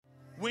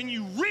when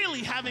you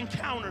really have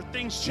encountered,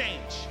 things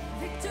change.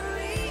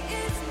 Victory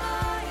is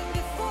mine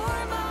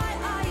before my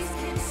eyes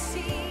can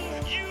see.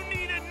 You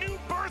need a new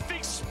birth Now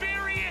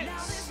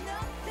experience. there's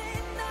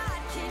nothing that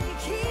can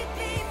keep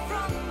me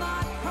from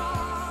my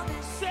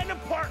promise. Set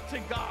apart to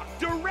God.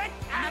 Direct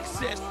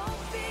access. I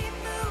won't be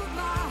moved.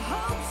 My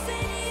hope's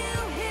in you.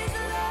 His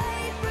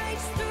light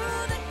breaks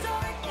through the The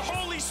darkness.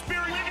 Holy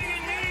Spirit living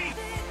in me.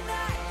 Nothing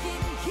that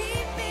can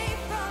keep me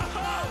from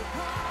my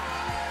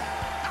promise.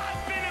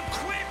 I've been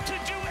equipped to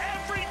do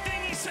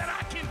everything He said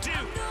I can do.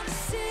 I'm gonna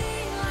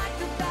sing like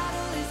the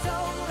battle is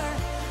over.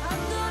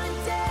 I'm gonna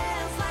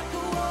dance like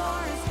the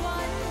war is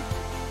won.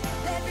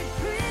 Every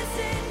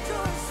prison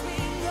door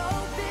swing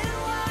open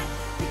wide.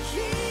 The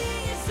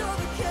King is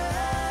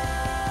overcome.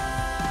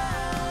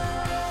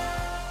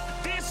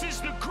 This is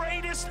the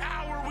greatest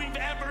hour we've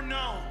ever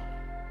known.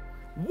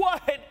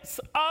 What's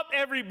up,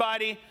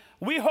 everybody?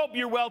 We hope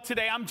you're well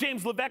today. I'm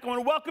James Levesque. I want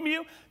to welcome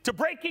you to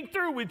Breaking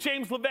Through with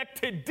James Levesque.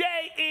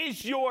 Today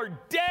is your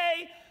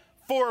day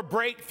for a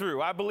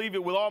breakthrough. I believe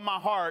it with all my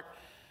heart.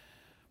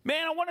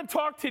 Man, I want to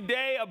talk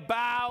today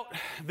about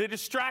the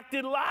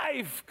distracted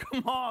life.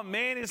 Come on,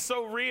 man, it's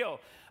so real.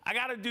 I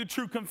got to do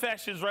true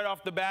confessions right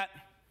off the bat.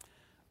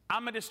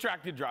 I'm a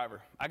distracted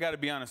driver. I got to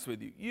be honest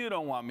with you. You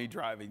don't want me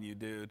driving you,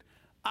 dude.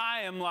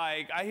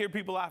 I hear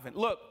people laughing.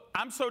 Look,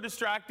 I'm so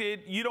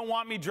distracted. You don't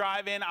want me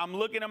driving. I'm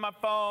looking at my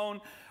phone.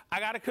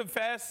 I got to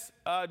confess,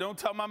 don't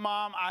tell my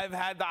mom.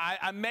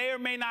 I may or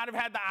may not have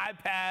had the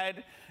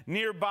iPad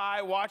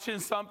nearby watching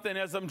something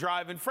as I'm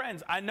driving.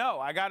 Friends, I know.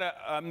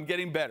 I'm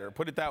getting better,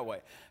 put it that way,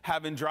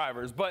 having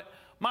drivers. But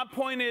my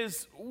point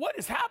is, what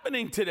is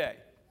happening today?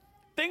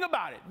 Think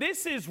about it.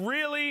 This is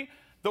really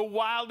the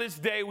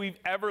wildest day we've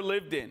ever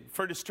lived in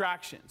for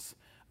distractions.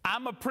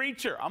 I'm a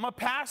preacher. I'm a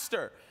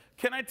pastor.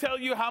 Can I tell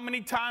you how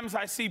many times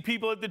I see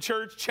people at the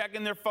church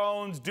checking their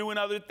phones, doing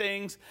other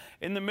things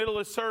in the middle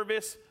of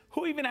service?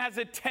 Who even has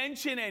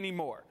attention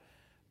anymore?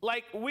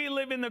 Like, we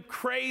live in the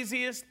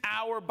craziest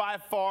hour by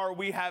far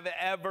we have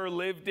ever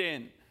lived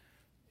in.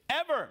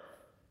 Ever.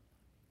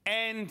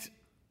 And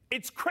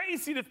it's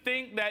crazy to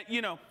think that,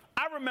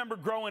 I remember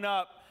growing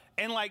up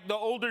and like the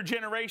older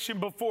generation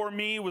before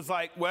me was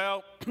like,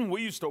 well,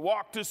 we used to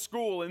walk to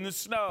school in the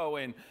snow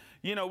and,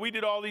 we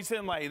did all these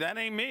things. Like, that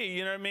ain't me,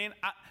 you know what I mean?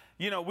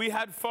 We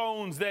had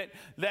phones that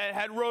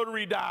had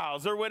rotary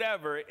dials or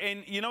whatever.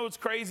 And it's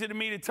crazy to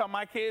me to tell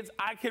my kids,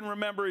 I can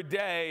remember a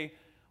day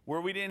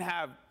where we didn't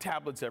have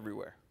tablets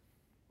everywhere.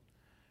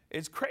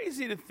 It's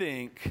crazy to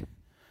think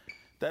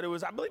that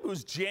I believe it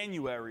was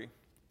January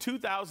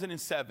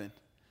 2007.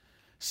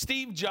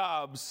 Steve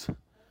Jobs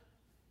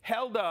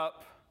held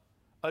up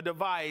a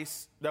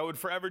device that would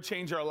forever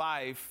change our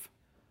life,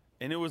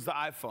 and it was the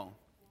iPhone.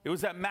 It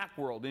was at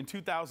Macworld in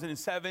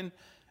 2007.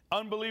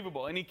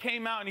 Unbelievable. And he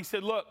came out and he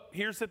said, look,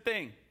 here's the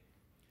thing.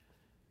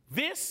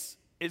 This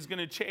is going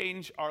to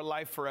change our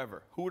life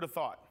forever. Who would have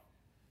thought?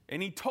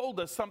 And he told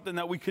us something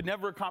that we could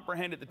never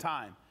comprehend at the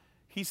time.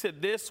 He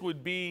said this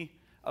would be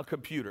a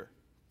computer.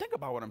 Think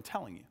about what I'm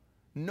telling you.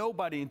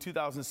 Nobody in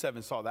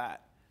 2007 saw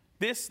that.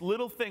 This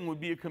little thing would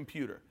be a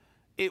computer.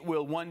 It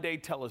will one day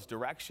tell us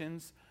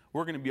directions.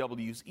 We're going to be able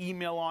to use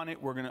email on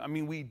it.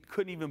 We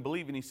couldn't even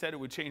believe it. And he said it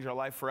would change our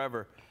life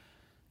forever.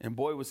 And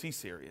boy, was he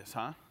serious,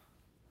 huh?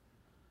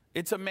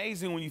 It's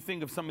amazing when you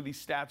think of some of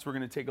these stats we're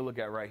going to take a look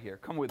at right here.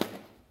 Come with me.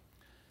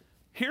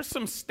 Here's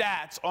some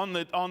stats on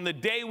the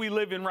day we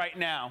live in right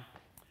now.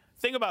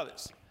 Think about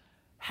this.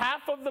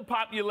 Half of the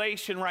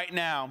population right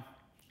now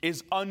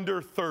is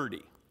under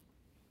 30.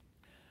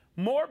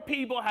 More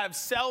people have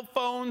cell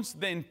phones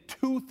than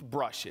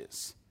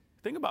toothbrushes.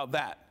 Think about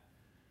that.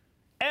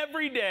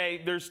 Every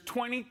day, there's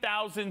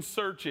 20,000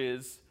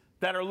 searches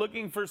that are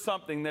looking for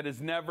something that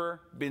has never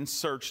been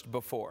searched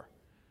before.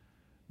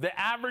 The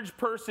average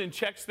person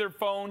checks their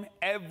phone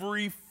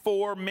every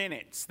 4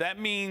 minutes. That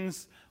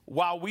means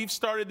while we've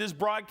started this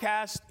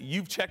broadcast,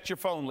 you've checked your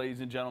phone, ladies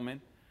and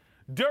gentlemen.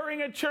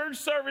 During a church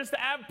service,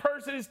 the average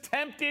person is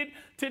tempted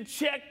to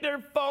check their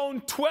phone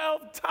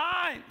 12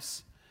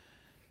 times.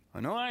 I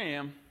know I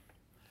am.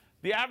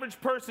 The average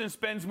person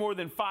spends more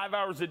than 5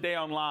 hours a day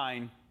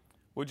online,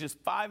 which is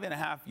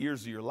 5.5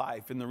 years of your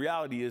life. And the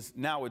reality is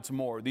now it's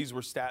more. These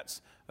were stats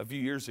a few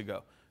years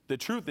ago. The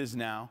truth is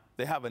now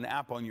they have an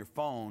app on your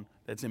phone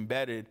that's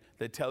embedded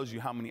that tells you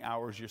how many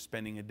hours you're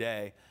spending a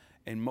day.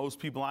 And most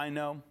people I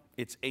know,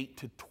 it's 8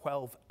 to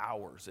 12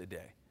 hours a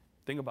day.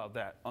 Think about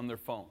that on their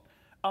phone.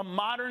 A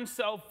modern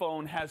cell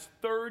phone has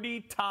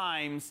 30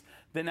 times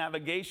the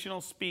navigational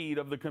speed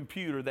of the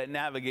computer that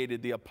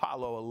navigated the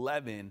Apollo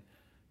 11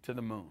 to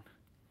the moon.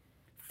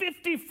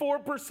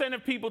 54%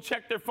 of people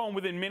check their phone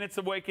within minutes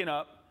of waking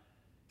up.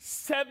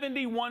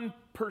 71%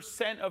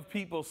 of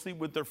people sleep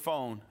with their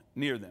phone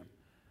near them.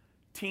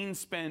 Teens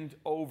spend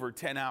over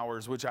 10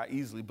 hours, which I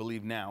easily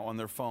believe now, on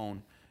their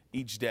phone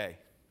each day.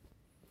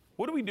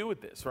 What do we do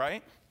with this,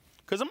 right?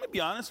 Because I'm going to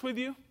be honest with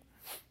you,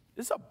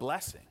 this is a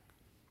blessing.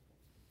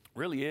 It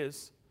really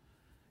is.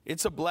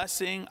 It's a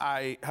blessing.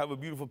 I have a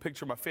beautiful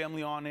picture of my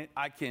family on it.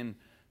 I can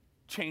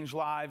change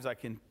lives. I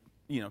can,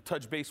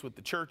 touch base with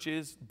the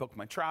churches, book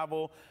my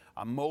travel.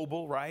 I'm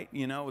mobile, right?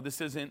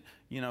 This isn't,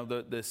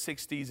 the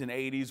 60s and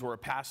 80s where a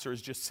pastor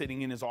is just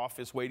sitting in his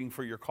office waiting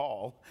for your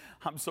call.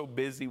 I'm so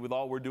busy with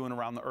all we're doing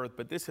around the earth,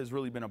 but this has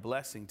really been a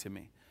blessing to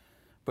me.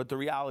 But the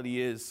reality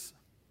is,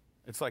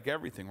 it's like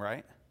everything,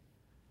 right?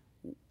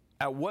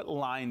 At what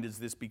line does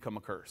this become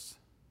a curse?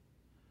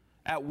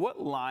 At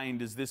what line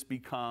does this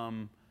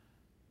become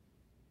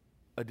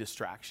a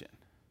distraction?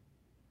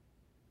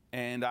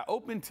 And I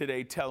opened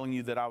today telling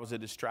you that I was a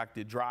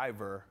distracted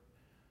driver,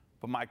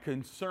 but my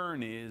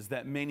concern is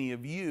that many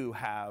of you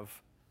have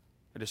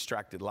a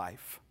distracted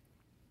life.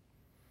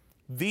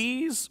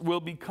 These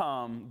will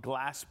become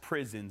glass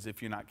prisons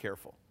if you're not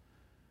careful.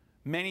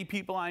 Many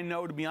people I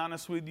know, to be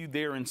honest with you,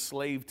 they're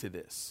enslaved to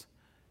this.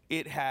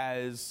 It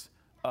has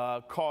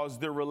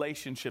caused their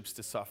relationships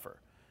to suffer.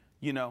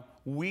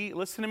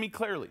 Listen to me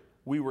clearly.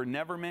 We were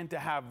never meant to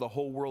have the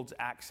whole world's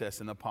access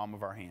in the palm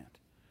of our hand.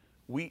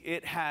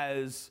 It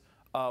has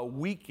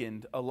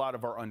weakened a lot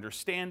of our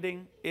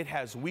understanding. It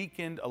has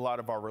weakened a lot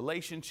of our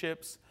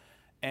relationships.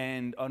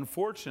 And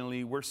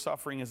unfortunately, we're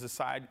suffering as a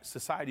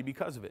society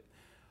because of it.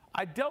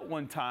 I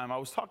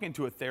was talking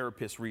to a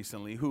therapist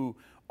recently who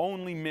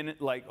only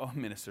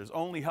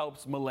only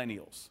helps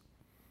millennials.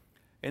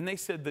 And they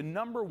said the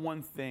number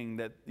one thing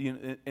that,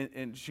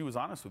 and she was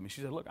honest with me.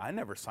 She said, look, I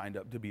never signed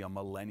up to be a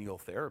millennial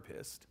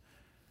therapist.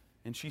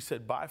 And she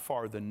said, by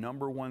far, the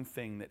number one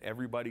thing that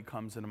everybody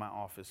comes into my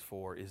office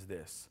for is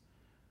this.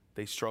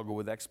 They struggle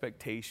with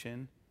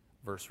expectation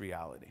versus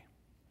reality.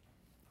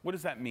 What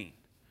does that mean?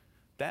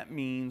 That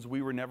means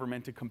we were never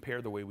meant to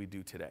compare the way we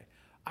do today.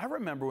 I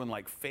remember when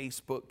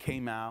Facebook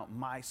came out,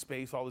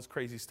 MySpace, all this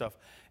crazy stuff.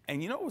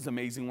 And what was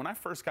amazing? When I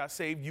first got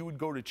saved, you would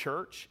go to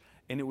church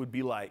and it would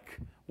be like,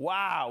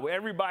 wow,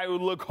 everybody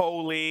would look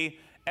holy.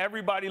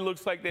 Everybody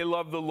looks like they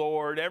love the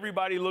Lord.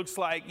 Everybody looks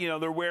like,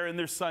 they're wearing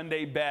their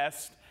Sunday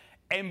best.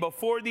 And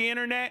before the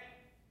internet,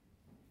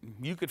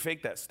 you could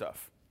fake that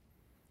stuff.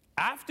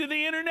 After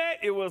the internet,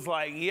 it was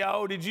like,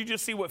 yo, did you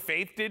just see what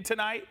Faith did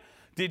tonight?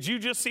 Did you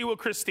just see what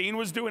Christine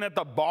was doing at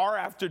the bar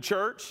after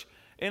church?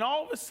 And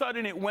all of a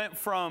sudden it went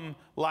from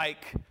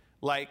like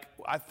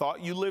I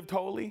thought you lived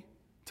holy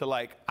to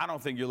I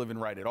don't think you're living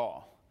right at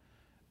all.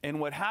 And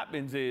what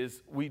happens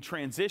is we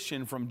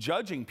transition from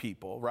judging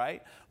people,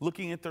 right?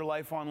 Looking at their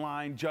life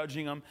online,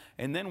 judging them.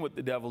 And then what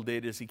the devil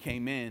did is he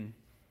came in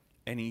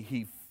and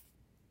he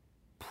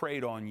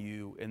preyed on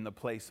you in the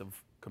place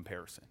of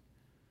comparison.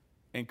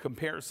 And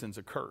comparison's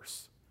a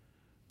curse.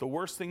 The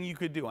worst thing you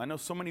could do, I know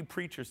so many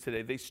preachers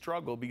today, they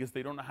struggle because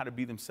they don't know how to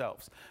be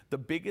themselves. The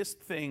biggest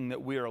thing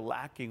that we are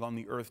lacking on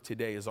the earth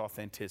today is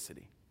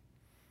authenticity.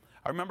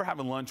 I remember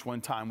having lunch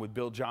one time with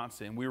Bill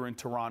Johnson. We were in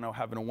Toronto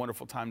having a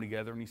wonderful time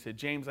together, and he said,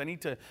 James, I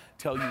need to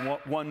tell you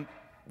one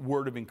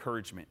word of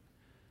encouragement.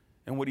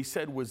 And what he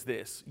said was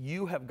this: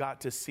 you have got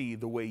to see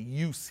the way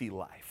you see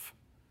life.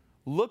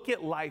 Look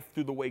at life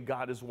through the way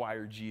God has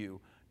wired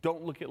you.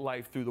 Don't look at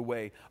life through the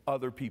way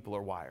other people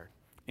are wired.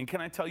 And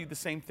can I tell you the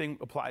same thing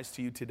applies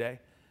to you today?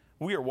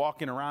 We are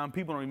walking around,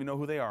 people don't even know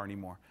who they are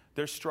anymore.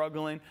 They're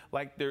struggling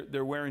like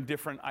they're wearing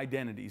different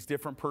identities,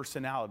 different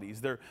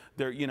personalities.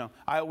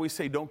 I always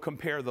say don't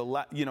compare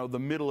the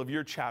middle of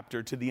your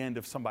chapter to the end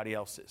of somebody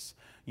else's.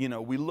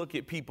 We look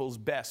at people's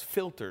best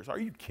filters. Are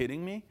you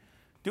kidding me?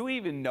 Do we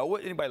even know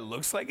what anybody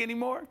looks like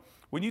anymore?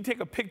 When you take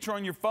a picture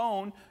on your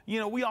phone,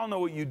 we all know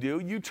what you do.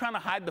 You're trying to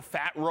hide the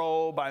fat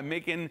roll by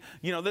making,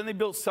 then they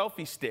built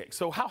selfie sticks.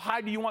 So how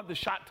high do you want the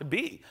shot to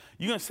be?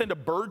 You going to send a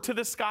bird to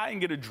the sky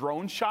and get a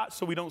drone shot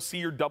so we don't see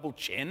your double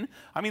chin?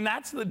 I mean,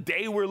 that's the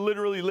day we're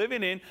literally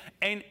living in,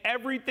 and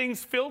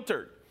everything's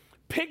filtered.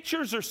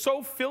 Pictures are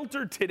so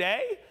filtered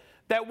today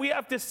that we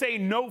have to say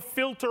no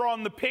filter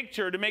on the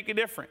picture to make a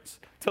difference.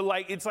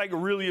 It's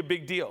really a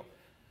big deal.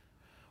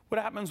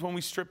 What happens when we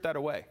strip that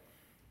away?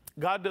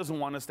 God doesn't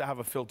want us to have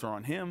a filter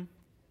on him.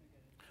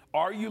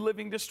 Are you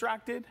living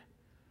distracted?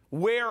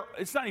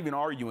 It's not even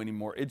are you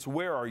anymore. It's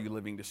where are you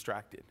living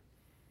distracted?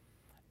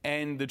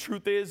 And the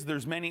truth is,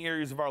 there's many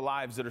areas of our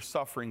lives that are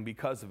suffering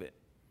because of it.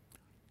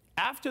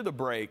 After the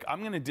break,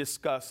 I'm going to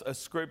discuss a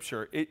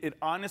scripture. It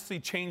honestly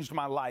changed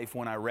my life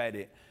when I read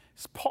it.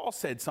 Paul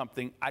said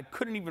something I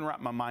couldn't even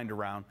wrap my mind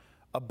around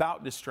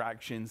about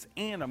distractions,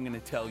 and I'm going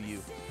to tell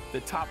you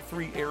the top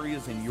 3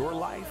 areas in your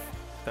life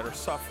that are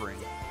suffering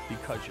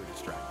because you're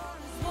distracted.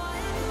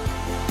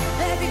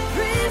 Every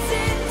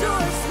prison door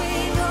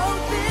swing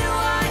open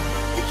wide.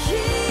 The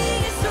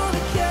king is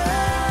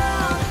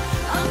overcome.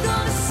 I'm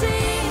gonna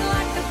sing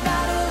like the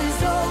battle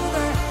is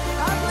over.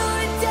 I'm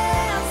gonna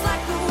dance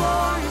like the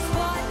war is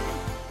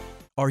won.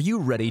 Are you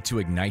ready to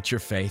ignite your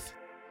faith?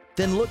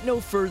 Then look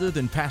no further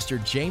than Pastor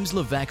James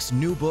Levesque's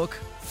new book,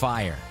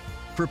 Fire,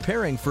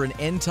 Preparing for an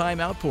End-Time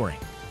Outpouring.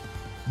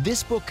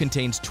 This book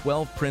contains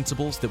 12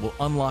 principles that will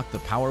unlock the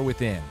power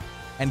within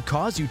and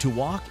cause you to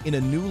walk in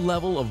a new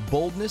level of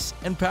boldness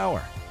and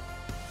power.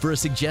 For a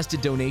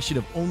suggested donation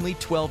of only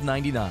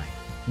 $12.99,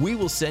 we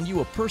will send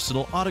you a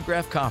personal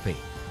autographed copy.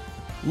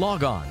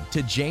 Log on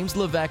to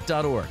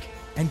jameslevesque.org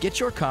and get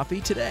your copy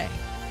today.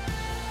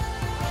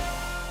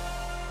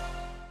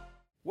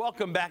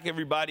 Welcome back,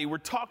 everybody. We're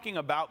talking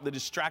about the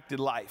distracted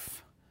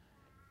life.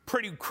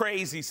 Pretty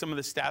crazy, some of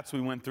the stats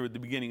we went through at the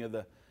beginning of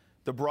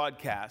the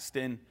broadcast.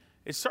 And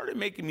it started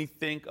making me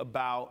think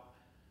about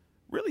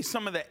really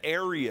some of the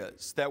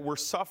areas that we're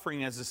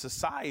suffering as a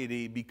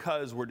society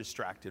because we're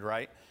distracted,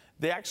 right?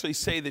 They actually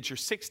say that you're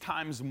 6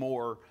 times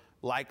more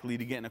likely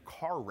to get in a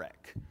car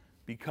wreck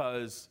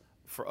because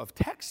of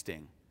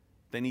texting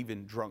than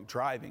even drunk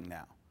driving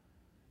now.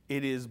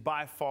 It is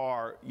by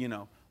far,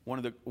 one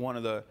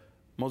of the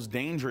most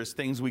dangerous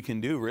things we can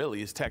do really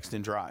is text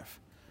and drive.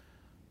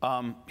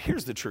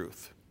 Here's the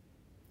truth.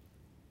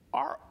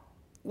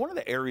 One of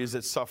the areas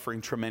that's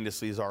suffering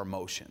tremendously is our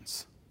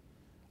emotions.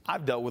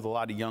 I've dealt with a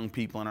lot of young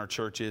people in our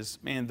churches.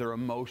 Man, their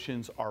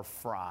emotions are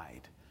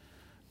fried.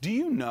 Do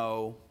you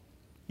know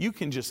you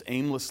can just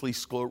aimlessly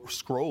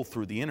scroll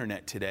through the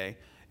internet today,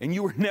 and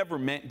you were never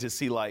meant to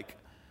see like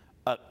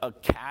a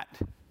cat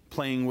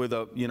playing with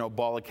a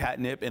ball of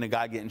catnip and a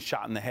guy getting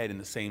shot in the head in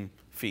the same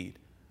feed.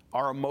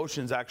 Our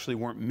emotions actually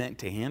weren't meant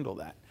to handle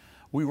that.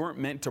 We weren't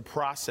meant to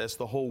process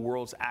the whole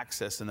world's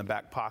access in the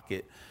back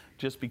pocket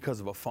just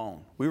because of a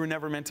phone. We were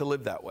never meant to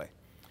live that way.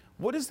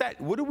 What is that?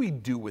 What do we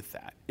do with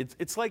that?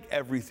 It's like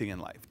everything in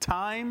life.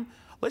 Time,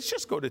 let's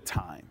just go to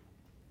time.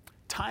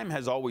 Time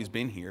has always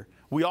been here.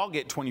 We all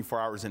get 24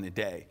 hours in a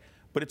day,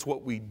 but it's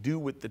what we do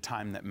with the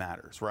time that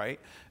matters, right?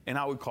 And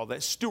I would call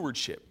that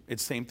stewardship.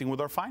 It's the same thing with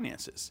our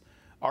finances.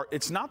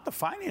 It's not the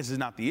finances,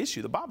 not the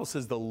issue. The Bible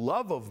says the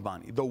love of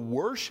money, the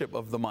worship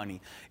of the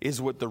money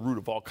is what the root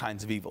of all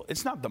kinds of evil.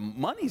 It's not the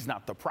money's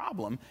not the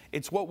problem.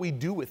 It's what we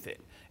do with it.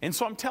 And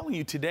so I'm telling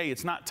you today,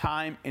 it's not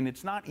time and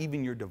it's not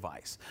even your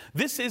device.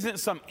 This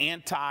isn't some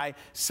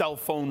anti-cell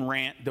phone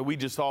rant that we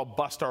just all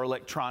bust our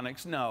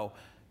electronics. No.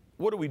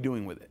 What are we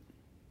doing with it?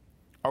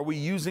 Are we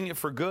using it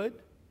for good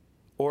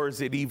or is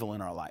it evil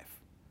in our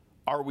life?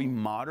 Are we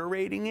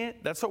moderating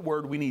it? That's a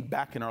word we need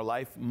back in our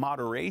life,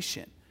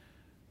 moderation.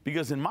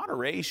 Because in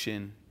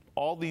moderation,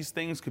 all these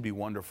things could be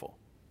wonderful.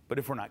 But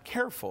if we're not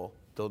careful,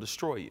 they'll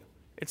destroy you.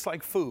 It's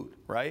like food,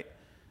 right?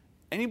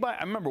 I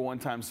remember one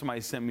time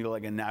somebody sent me to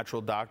like a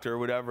natural doctor or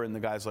whatever, and the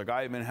guy's like,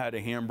 I haven't had a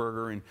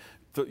hamburger in,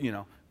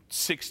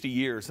 60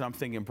 years. And I'm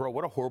thinking, bro,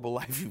 what a horrible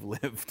life you've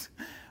lived.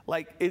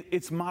 Like,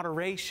 it's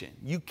moderation.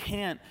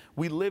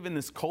 We live in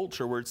this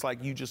culture where it's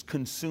like you just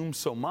consume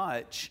so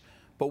much,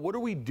 but what are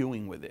we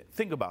doing with it?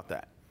 Think about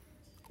that.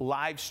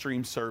 Live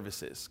stream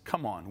services.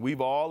 Come on.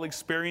 We've all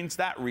experienced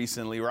that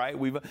recently, right?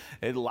 We've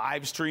had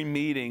live stream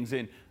meetings.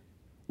 And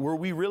were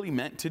we really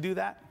meant to do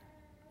that?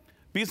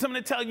 Because I'm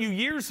going to tell you,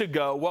 years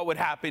ago, what would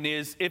happen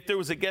is if there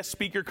was a guest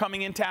speaker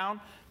coming in town,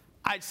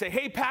 I'd say,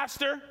 hey,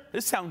 pastor,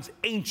 this sounds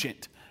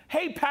ancient.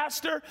 Hey,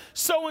 pastor,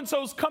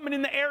 so-and-so's coming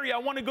in the area. I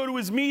want to go to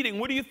his meeting.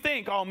 What do you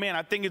think? Oh, man,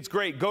 I think it's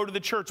great. Go to the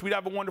church. We'd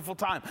have a wonderful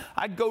time.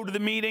 I'd go to the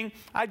meeting.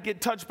 I'd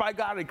get touched by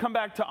God. I'd come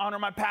back to honor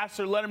my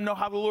pastor, let him know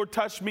how the Lord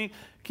touched me.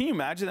 Can you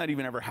imagine that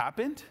even ever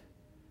happened?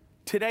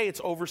 Today,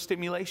 it's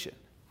overstimulation,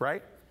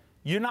 right?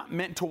 You're not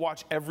meant to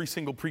watch every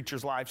single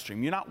preacher's live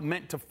stream. You're not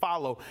meant to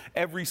follow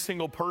every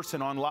single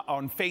person on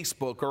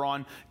Facebook or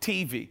on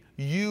TV.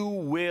 You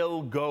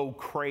will go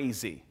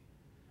crazy.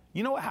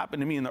 You know what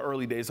happened to me in the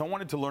early days? I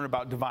wanted to learn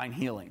about divine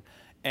healing.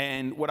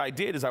 And what I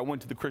did is I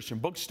went to the Christian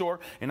bookstore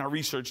and I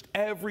researched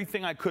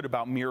everything I could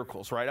about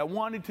miracles, right? I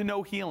wanted to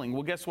know healing.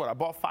 Well, guess what? I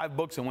bought 5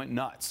 books and went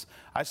nuts.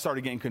 I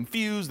started getting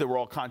confused. They were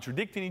all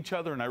contradicting each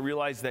other. And I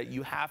realized that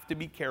you have to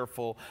be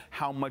careful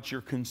how much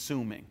you're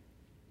consuming.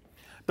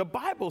 The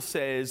Bible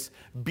says,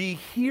 be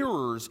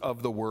hearers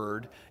of the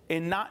word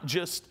and not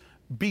just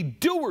be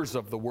doers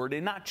of the word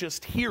and not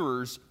just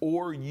hearers,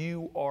 or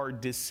you are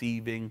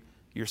deceiving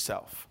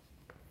yourself.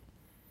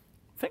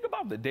 Think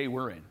about the day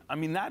we're in. I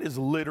mean, that is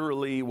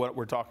literally what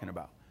we're talking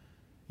about.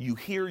 You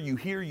hear,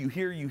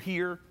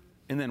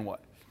 and then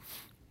what?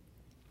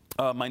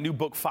 My new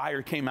book,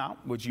 Fire, came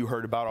out, which you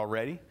heard about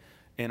already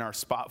in our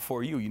spot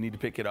for you. You need to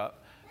pick it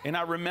up. And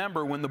I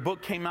remember when the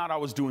book came out, I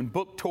was doing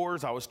book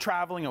tours. I was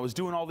traveling. I was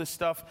doing all this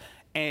stuff.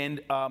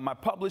 And my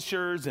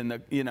publishers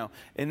and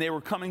they were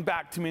coming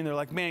back to me and they're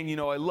like, man,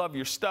 I love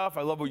your stuff.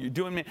 I love what you're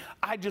doing, man.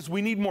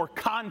 We need more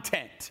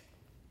content.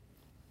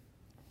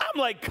 I'm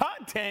like,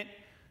 content?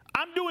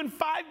 I'm doing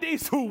 5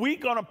 days a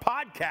week on a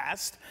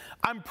podcast.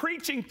 I'm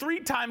preaching 3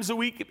 times a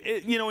week,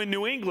 in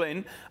New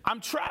England. I'm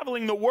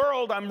traveling the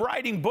world. I'm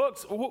writing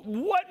books.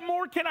 What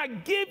more can I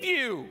give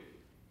you?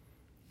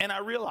 And I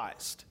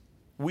realized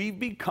we've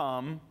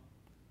become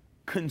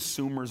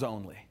consumers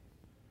only.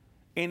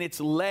 And it's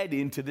led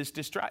into this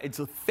distraction.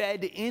 It's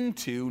fed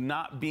into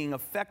not being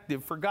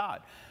effective for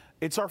God.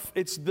 It's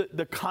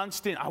the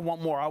constant, I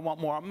want more.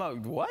 I'm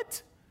like,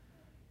 what?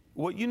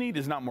 What you need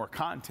is not more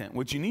content.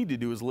 What you need to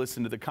do is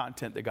listen to the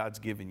content that God's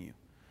given you.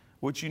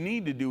 What you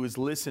need to do is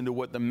listen to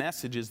what the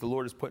message is the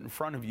Lord has put in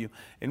front of you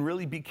and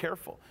really be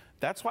careful.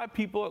 That's why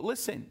people,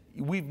 listen,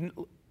 we've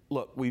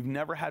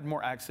never had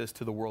more access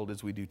to the world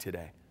as we do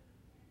today,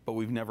 but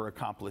we've never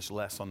accomplished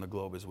less on the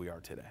globe as we are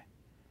today.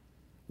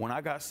 When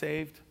I got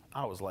saved,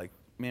 I was like,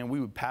 man, we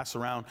would pass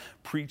around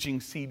preaching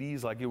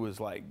CDs like it was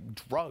like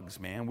drugs,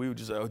 man. We would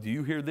just, oh, do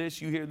you hear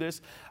this? You hear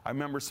this? I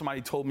remember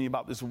somebody told me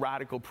about this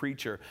radical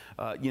preacher,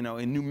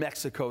 in New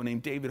Mexico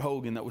named David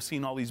Hogan that was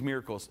seeing all these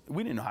miracles.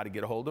 We didn't know how to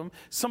get a hold of him.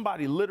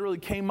 Somebody literally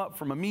came up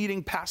from a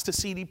meeting, passed a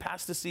CD,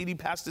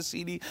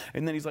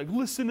 and then he's like,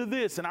 listen to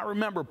this. And I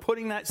remember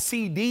putting that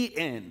CD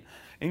in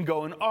and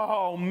going,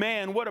 oh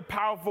man, what a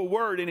powerful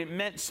word. And it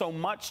meant so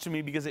much to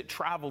me because it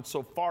traveled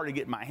so far to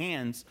get in my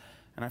hands.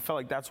 And I felt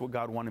like that's what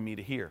God wanted me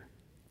to hear.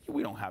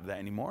 We don't have that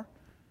anymore.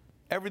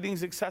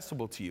 Everything's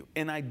accessible to you.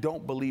 And I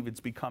don't believe it's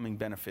becoming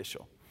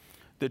beneficial.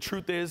 The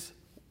truth is,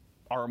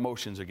 our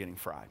emotions are getting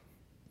fried.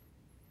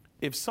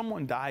 If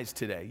someone dies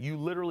today, you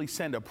literally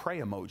send a pray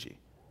emoji.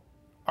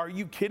 Are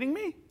you kidding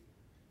me?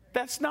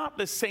 That's not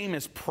the same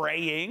as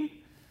praying.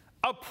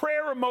 A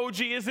prayer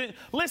emoji isn't,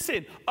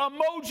 listen,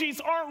 emojis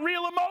aren't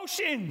real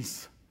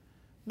emotions.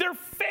 They're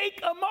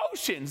fake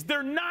emotions.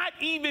 They're not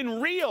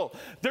even real.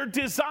 They're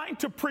designed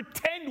to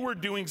pretend we're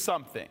doing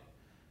something.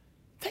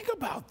 Think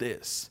about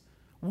this.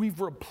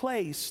 We've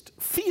replaced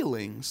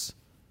feelings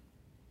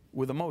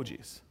with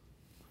emojis,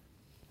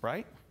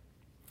 right?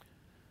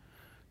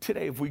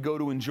 Today, if we go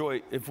to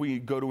enjoy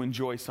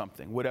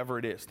something, whatever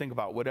it is, think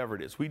about whatever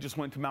it is. We just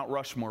went to Mount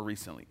Rushmore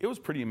recently. It was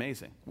pretty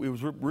amazing. It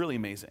was really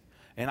amazing.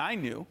 And I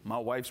knew my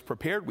wife's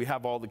prepared. We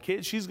have all the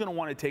kids. She's going to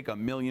want to take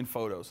 1,000,000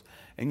 photos.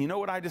 And you know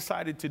what I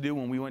decided to do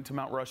when we went to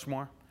Mount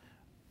Rushmore?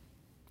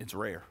 It's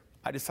rare.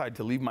 I decided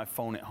to leave my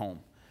phone at home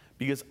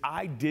because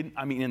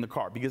in the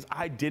car, because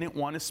I didn't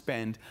want to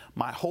spend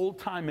my whole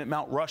time at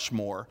Mount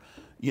Rushmore.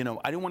 I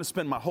didn't want to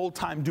spend my whole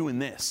time doing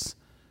this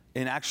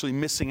and actually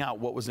missing out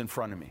what was in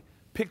front of me.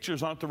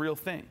 Pictures aren't the real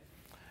thing.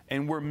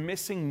 And we're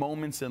missing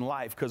moments in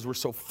life because we're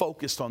so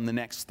focused on the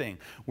next thing.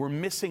 We're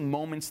missing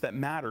moments that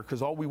matter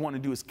because all we want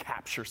to do is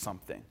capture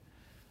something.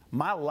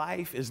 My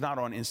life is not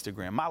on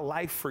Instagram. My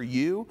life for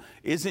you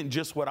isn't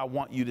just what I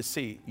want you to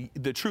see.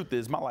 The truth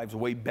is, my life's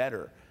way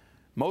better.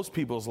 Most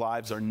people's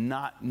lives are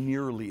not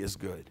nearly as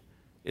good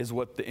as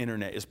what the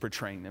internet is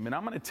portraying them. And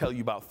I'm going to tell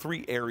you about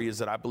 3 areas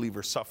that I believe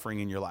are suffering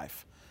in your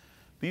life.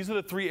 These are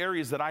the 3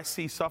 areas that I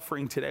see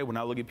suffering today when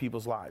I look at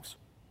people's lives.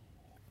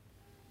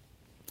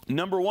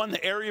 Number 1,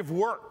 the area of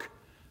work.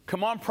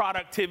 Come on,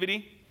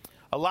 productivity.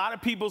 A lot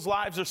of people's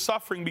lives are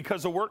suffering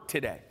because of work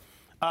today.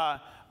 Hours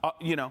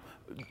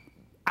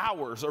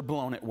are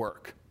blown at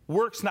work.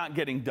 Work's not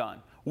getting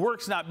done.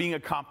 Work's not being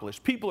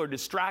accomplished. People are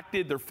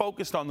distracted. They're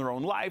focused on their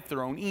own life,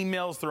 their own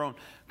emails,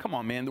 come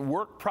on, man. The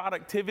work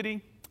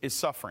productivity is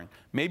suffering.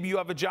 Maybe you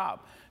have a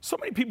job. So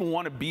many people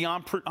want to be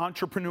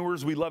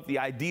entrepreneurs. We love the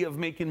idea of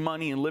making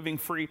money and living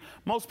free.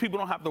 Most people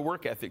don't have the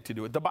work ethic to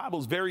do it. The Bible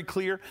is very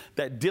clear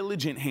that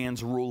diligent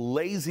hands rule.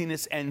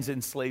 Laziness ends in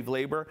slave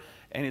labor.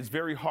 And it's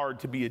very hard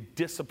to be a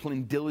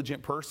disciplined,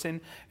 diligent person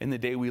in the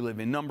day we live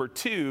in. Number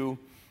 2,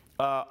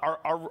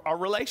 our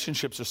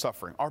relationships are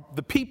suffering.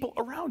 The people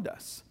around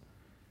us.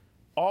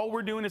 All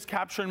we're doing is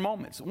capturing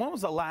moments. When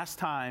was the last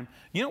time,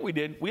 you know what we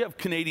did? We have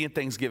Canadian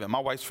Thanksgiving. My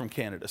wife's from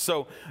Canada.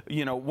 So,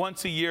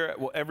 once a year,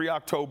 every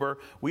October,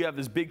 we have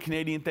this big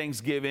Canadian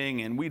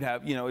Thanksgiving, and we'd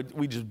have,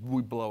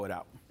 we blow it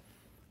out.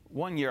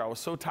 One year, I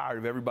was so tired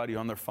of everybody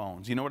on their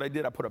phones. You know what I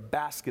did? I put a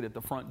basket at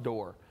the front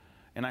door,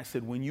 and I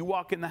said, when you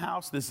walk in the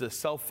house, this is a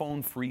cell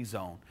phone free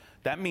zone.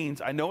 That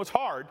means, I know it's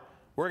hard,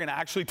 we're going to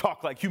actually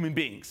talk like human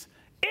beings.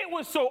 It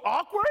was so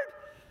awkward.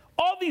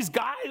 All these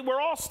guys,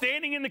 we're all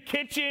standing in the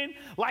kitchen,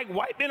 like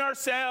wiping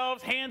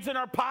ourselves, hands in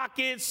our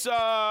pockets. What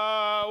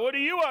are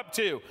you up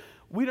to?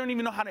 We don't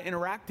even know how to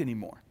interact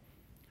anymore.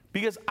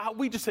 Because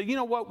we just say, you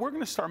know what? We're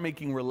going to start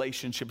making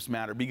relationships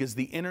matter because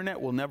the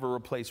internet will never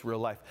replace real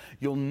life.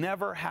 You'll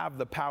never have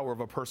the power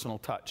of a personal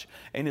touch.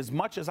 And as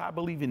much as I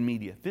believe in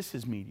media, this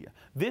is media.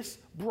 This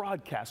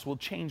broadcast will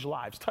change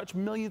lives, touch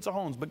millions of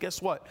homes. But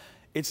guess what?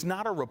 It's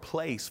not a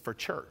replace for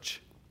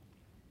church.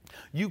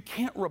 You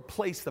can't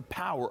replace the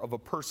power of a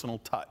personal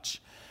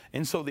touch.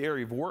 And so the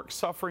area of work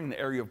suffering, the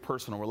area of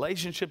personal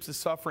relationships is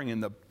suffering,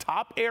 and the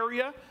top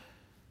area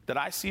that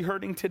I see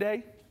hurting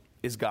today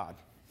is God.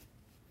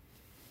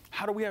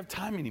 How do we have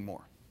time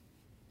anymore?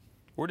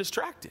 We're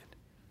distracted.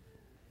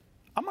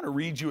 I'm going to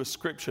read you a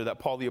scripture that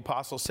Paul the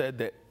Apostle said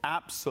that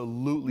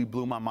absolutely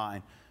blew my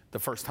mind the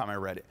first time I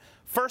read it.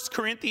 1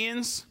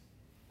 Corinthians,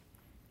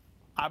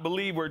 I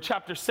believe we're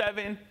chapter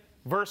 7,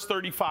 verse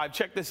 35.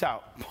 Check this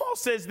out. Paul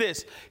says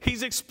this.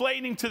 He's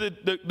explaining to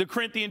the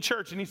Corinthian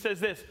church, and he says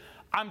this.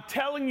 I'm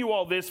telling you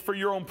all this for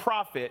your own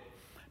profit,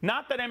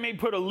 not that I may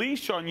put a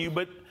leash on you,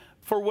 but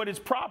for what is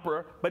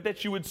proper, but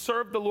that you would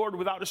serve the Lord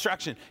without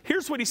distraction.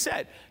 Here's what he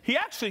said. He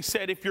actually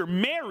said, if you're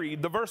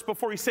married, the verse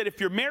before he said, if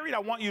you're married, I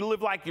want you to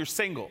live like you're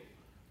single.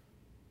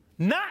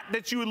 Not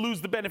that you would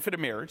lose the benefit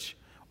of marriage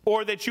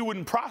or that you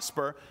wouldn't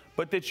prosper,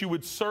 but that you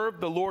would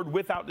serve the Lord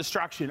without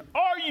distraction.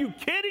 Are you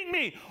kidding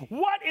me?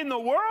 What in the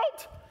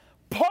world?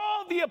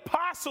 Paul the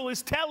Apostle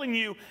is telling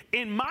you,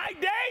 in my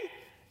day,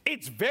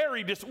 it's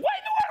very what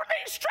were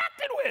they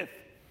distracted with?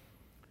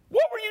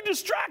 What were you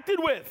distracted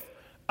with?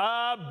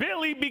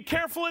 Billy, be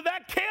careful of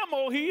that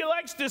camel. He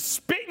likes to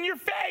spit in your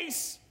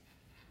face.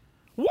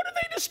 What are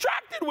they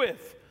distracted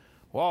with?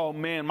 Oh,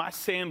 man, my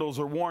sandals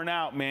are worn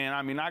out, man.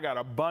 I mean, I got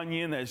a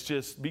bunion that's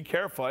just, be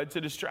careful. It's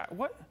a distract.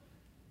 What?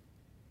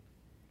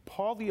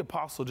 Paul the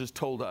Apostle just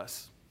told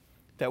us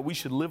that we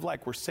should live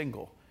like we're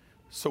single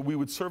so we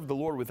would serve the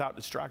Lord without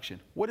distraction.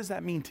 What does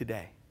that mean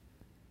today?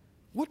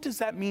 What does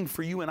that mean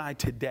for you and I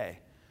today?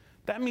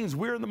 That means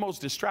we're in the most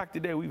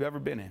distracted day we've ever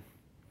been in.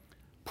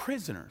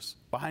 Prisoners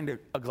behind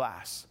a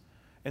glass.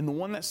 And the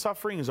one that's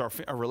suffering is our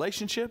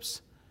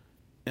relationships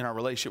and our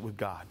relationship with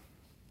God.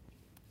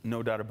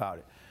 No doubt about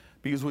it.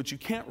 Because what you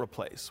can't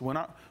replace,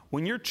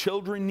 when your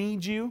children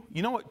need you,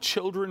 you know what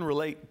children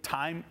relate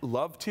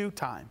love to?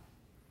 Time.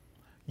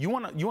 You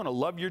want to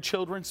love your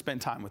children, spend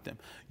time with them.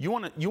 You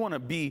want to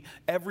be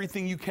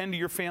everything you can to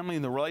your family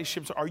and the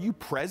relationships. Are you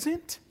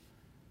present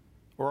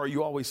or are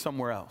you always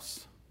somewhere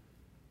else?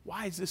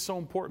 Why is this so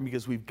important?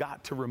 Because we've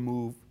got to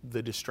remove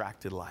the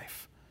distracted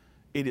life.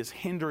 It is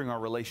hindering our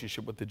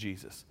relationship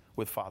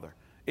with Father.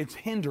 It's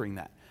hindering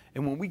that.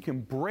 And when we can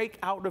break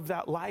out of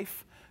that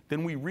life,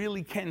 then we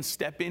really can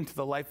step into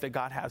the life that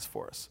God has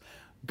for us.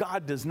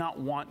 God does not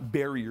want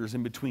barriers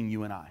in between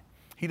you and I.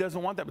 He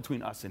doesn't want that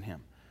between us and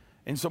him.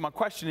 And so my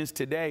question is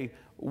today,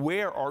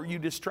 where are you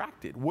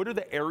distracted? What are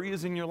the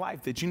areas in your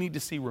life that you need to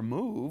see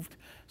removed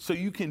so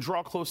you can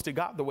draw close to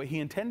God the way he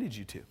intended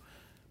you to?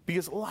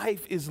 Because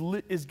life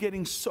is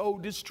getting so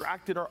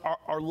distracted.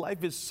 Our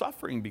life is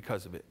suffering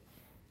because of it.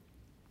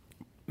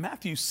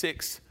 Matthew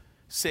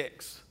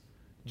 6:6,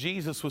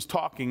 Jesus was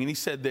talking and he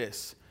said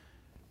this.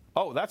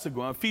 Oh, that's a good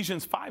one.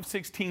 Ephesians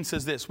 5:16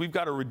 says this. We've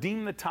got to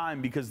redeem the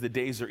time because the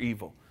days are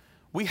evil.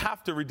 We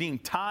have to redeem.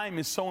 Time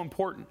is so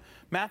important.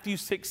 Matthew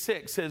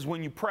 6:6 says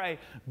when you pray,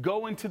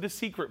 go into the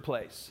secret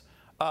place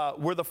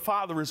where the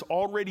Father is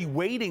already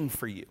waiting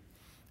for you.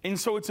 And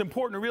so it's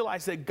important to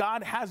realize that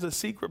God has a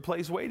secret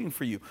place waiting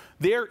for you.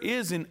 There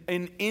is an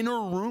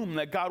inner room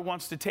that God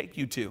wants to take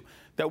you to,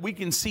 that we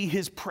can see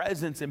his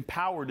presence and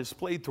power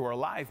displayed through our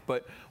life.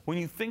 But when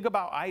you think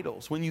about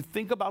idols, when you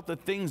think about the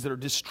things that are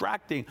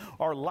distracting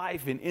our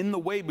life and in the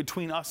way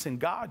between us and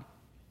God,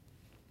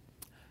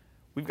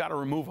 we've got to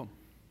remove them.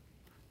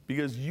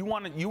 Because you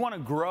want to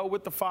grow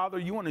with the Father,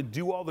 you want to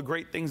do all the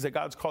great things that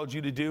God's called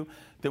you to do,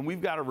 then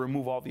we've got to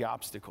remove all the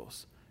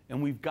obstacles.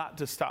 And we've got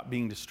to stop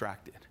being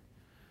distracted.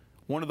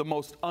 One of the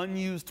most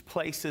unused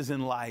places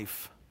in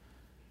life,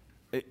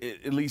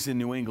 at least in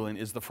New England,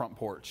 is the front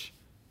porch.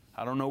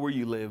 I don't know where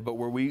you live, but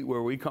where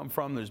we come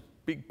from, there's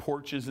big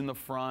porches in the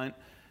front.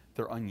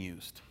 They're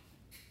unused.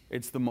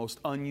 It's the most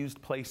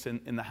unused place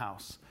in the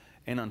house.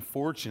 And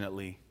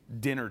unfortunately,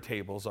 dinner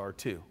tables are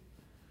too.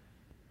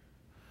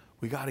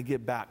 We got to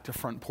get back to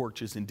front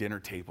porches and dinner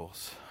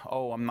tables.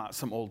 Oh, I'm not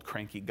some old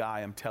cranky guy.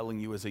 I'm telling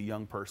you as a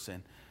young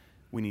person,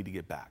 we need to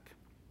get back.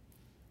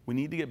 We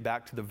need to get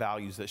back to the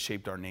values that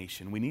shaped our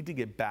nation. We need to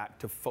get back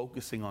to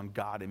focusing on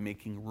God and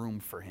making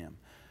room for him.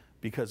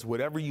 Because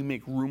whatever you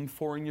make room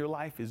for in your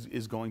life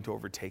is going to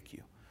overtake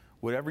you.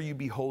 Whatever you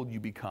behold,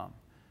 you become.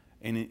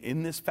 And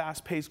in this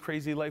fast-paced,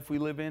 crazy life we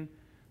live in,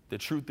 the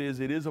truth is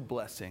it is a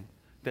blessing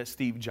that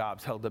Steve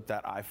Jobs held up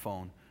that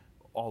iPhone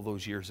all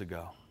those years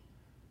ago.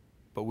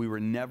 But we were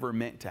never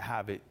meant to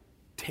have it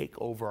take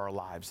over our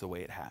lives the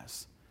way it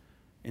has.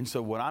 And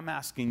so what I'm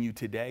asking you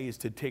today is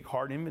to take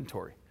hard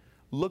inventory.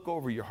 Look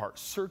over your heart.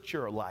 Search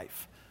your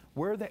life.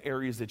 Where are the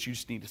areas that you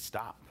just need to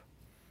stop?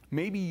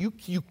 Maybe you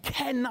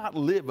cannot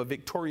live a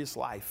victorious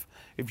life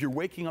if you're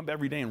waking up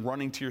every day and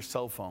running to your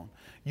cell phone.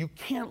 You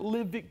can't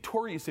live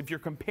victorious if you're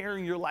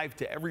comparing your life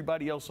to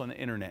everybody else on the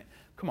internet.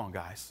 Come on,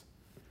 guys.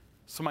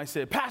 Somebody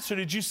said, Pastor,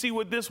 did you see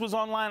what this was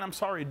online? I'm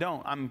sorry,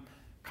 don't. I'm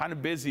kind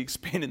of busy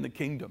expanding the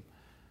kingdom.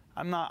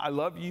 I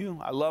love you.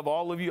 I love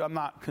all of you. I'm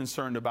not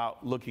concerned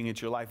about looking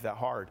at your life that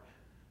hard.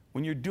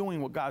 When you're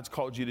doing what God's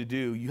called you to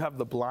do, you have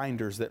the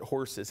blinders that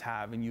horses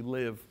have, and you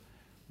live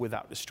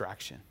without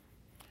distraction.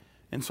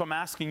 And so I'm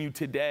asking you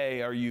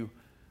today, are you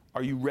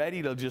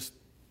ready to just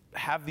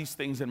have these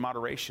things in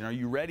moderation? Are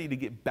you ready to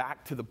get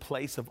back to the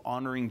place of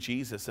honoring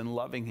Jesus and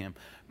loving him?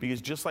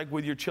 Because just like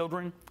with your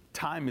children,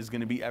 time is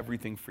going to be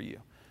everything for you.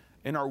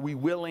 And are we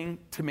willing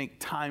to make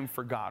time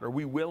for God? Are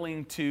we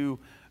willing to,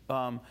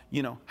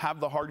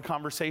 have the hard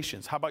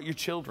conversations? How about your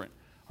children?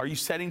 Are you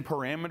setting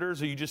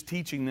parameters? Or are you just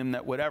teaching them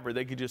that whatever,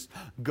 they could just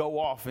go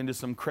off into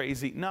some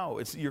crazy? No,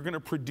 you're going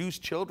to produce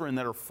children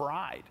that are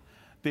fried.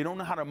 They don't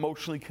know how to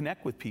emotionally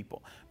connect with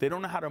people. They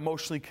don't know how to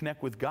emotionally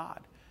connect with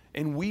God.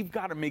 And we've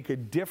got to make a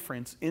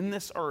difference in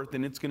this earth,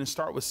 and it's going to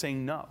start with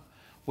saying no.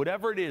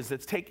 Whatever it is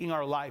that's taking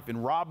our life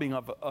and robbing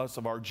us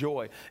of our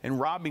joy and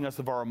robbing us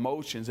of our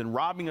emotions and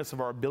robbing us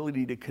of our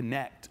ability to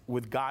connect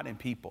with God and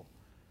people,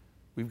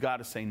 we've got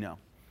to say no.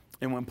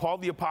 And when Paul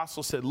the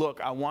Apostle said,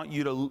 look, I want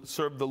you to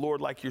serve the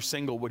Lord like you're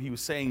single, what he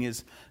was saying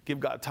is give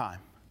God time.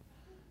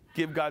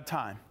 Give God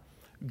time.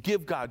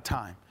 Give God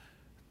time.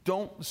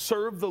 Don't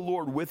serve the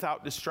Lord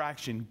without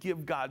distraction.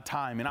 Give God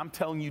time. And I'm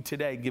telling you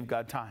today, give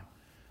God time.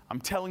 I'm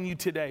telling you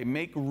today,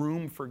 make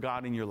room for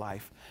God in your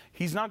life.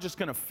 He's not just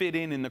going to fit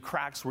in the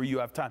cracks where you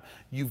have time.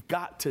 You've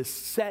got to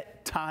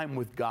set time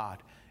with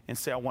God and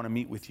say, I want to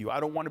meet with you. I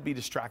don't want to be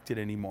distracted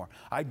anymore.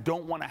 I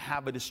don't want to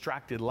have a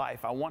distracted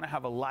life. I want to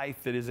have a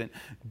life that isn't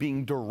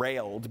being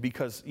derailed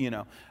because, you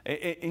know,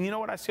 and you know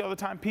what I see all the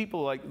time?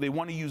 People, like, they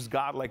want to use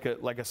God like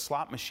a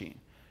slot machine.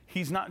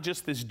 He's not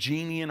just this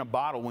genie in a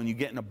bottle when you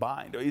get in a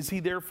bind. Is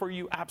he there for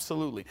you?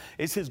 Absolutely.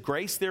 Is his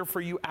grace there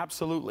for you?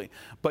 Absolutely.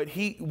 But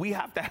we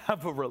have to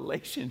have a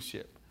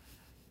relationship.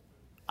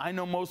 I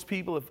know most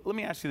people, let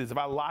me ask you this. If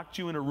I locked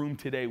you in a room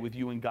today with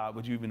you and God,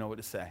 would you even know what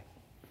to say?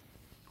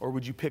 Or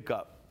would you pick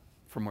up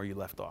from where you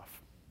left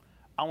off?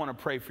 I want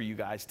to pray for you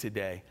guys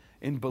today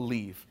and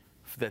believe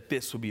that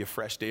this will be a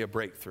fresh day of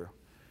breakthrough.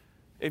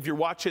 If you're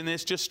watching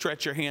this, just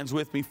stretch your hands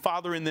with me.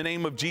 Father, in the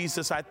name of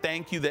Jesus, I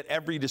thank you that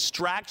every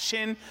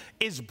distraction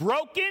is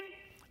broken.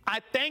 I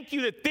thank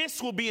you that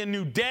this will be a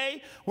new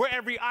day where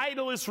every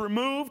idol is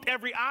removed,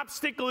 every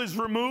obstacle is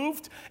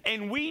removed,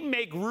 and we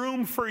make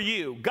room for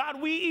you. God,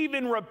 we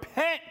even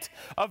repent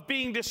of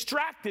being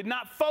distracted,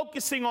 not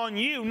focusing on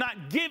you,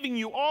 not giving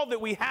you all that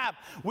we have.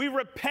 We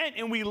repent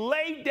and we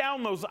lay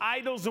down those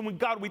idols, and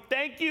God, we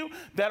thank you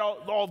that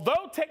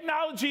although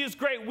technology is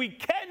great, we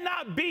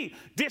cannot be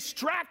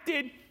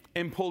distracted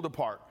and pulled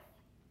apart.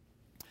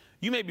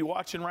 You may be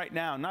watching right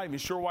now, not even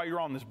sure why you're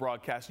on this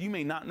broadcast. You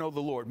may not know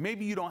the Lord.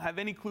 Maybe you don't have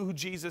any clue who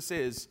Jesus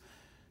is.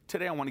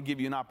 Today, I want to give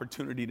you an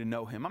opportunity to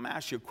know him. I'm going to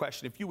ask you a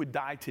question. If you would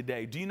die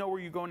today, do you know where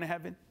you're going to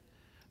heaven?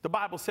 The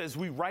Bible says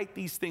we write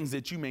these things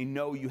that you may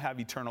know you have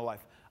eternal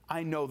life.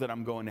 I know that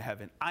I'm going to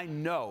heaven. I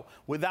know,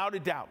 without a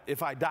doubt,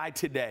 if I die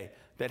today,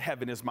 that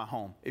heaven is my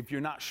home. If you're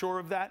not sure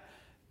of that,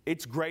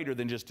 it's greater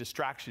than just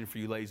distraction for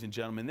you, ladies and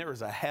gentlemen. There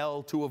is a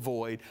hell to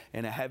avoid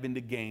and a heaven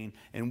to gain.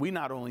 And we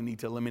not only need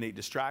to eliminate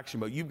distraction,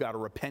 but you've got to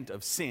repent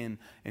of sin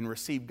and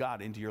receive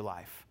God into your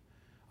life.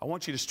 I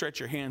want you to stretch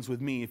your hands with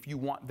me if you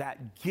want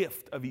that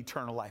gift of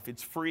eternal life.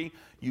 It's free.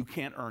 You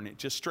can't earn it.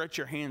 Just stretch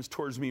your hands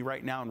towards me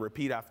right now and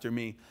repeat after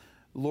me.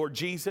 Lord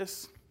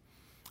Jesus,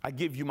 I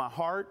give you my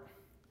heart.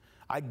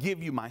 I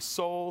give you my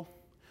soul.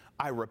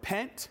 I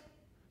repent.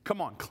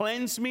 Come on,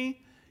 cleanse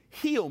me,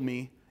 heal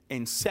me,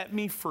 and set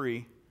me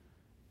free.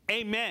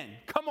 Amen.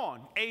 Come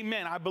on.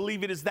 Amen. I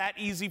believe it is that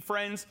easy,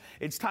 friends.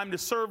 It's time to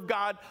serve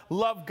God,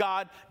 love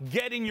God,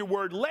 get in your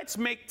word. Let's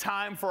make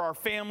time for our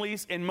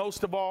families. And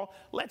most of all,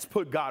 let's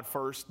put God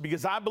first,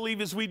 because I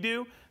believe as we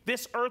do,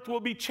 this earth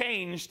will be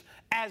changed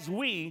as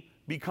we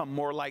become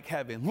more like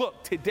heaven.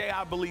 Look, today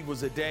I believe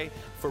was a day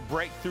for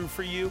breakthrough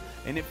for you.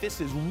 And if this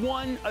is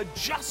one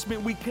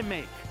adjustment we can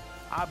make,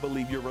 I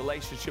believe your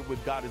relationship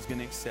with God is going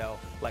to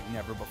excel like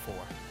never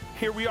before.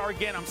 Here we are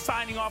again. I'm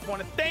signing off. I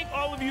want to thank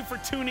all of you for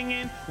tuning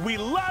in. We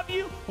love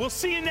you. We'll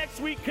see you next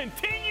week.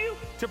 Continue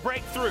to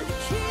break through.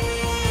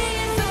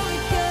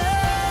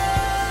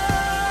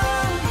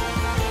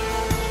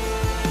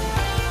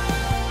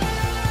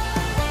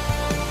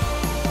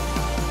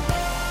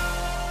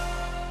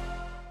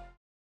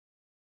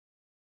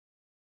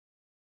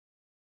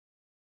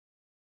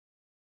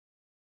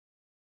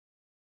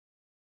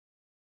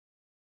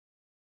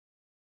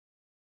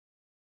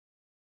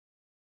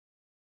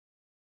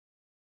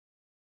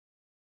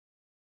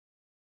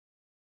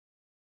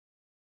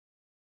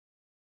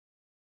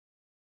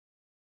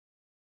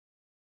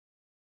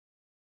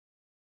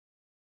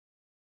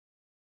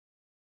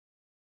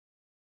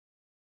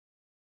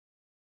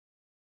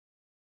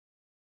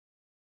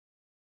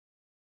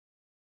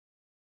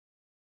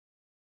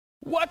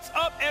 What's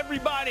up,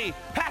 everybody?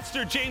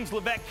 Pastor James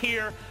Levesque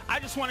here. I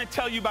just want to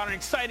tell you about an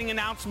exciting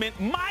announcement.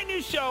 My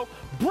new show,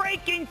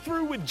 Breaking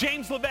Through with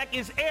James Levesque,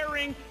 is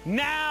airing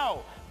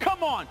now.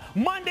 Come on,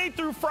 Monday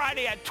through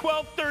Friday at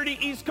 12:30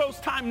 East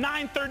Coast time,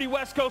 9:30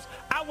 West Coast.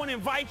 I want to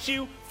invite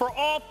you for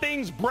all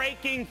things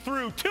breaking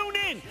through. Tune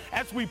in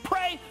as we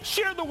pray,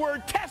 share the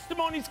word,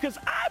 testimonies, because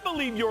I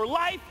believe your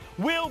life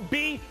will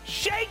be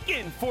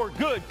shaken for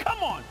good.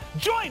 Come on,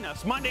 join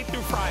us Monday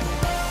through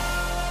Friday.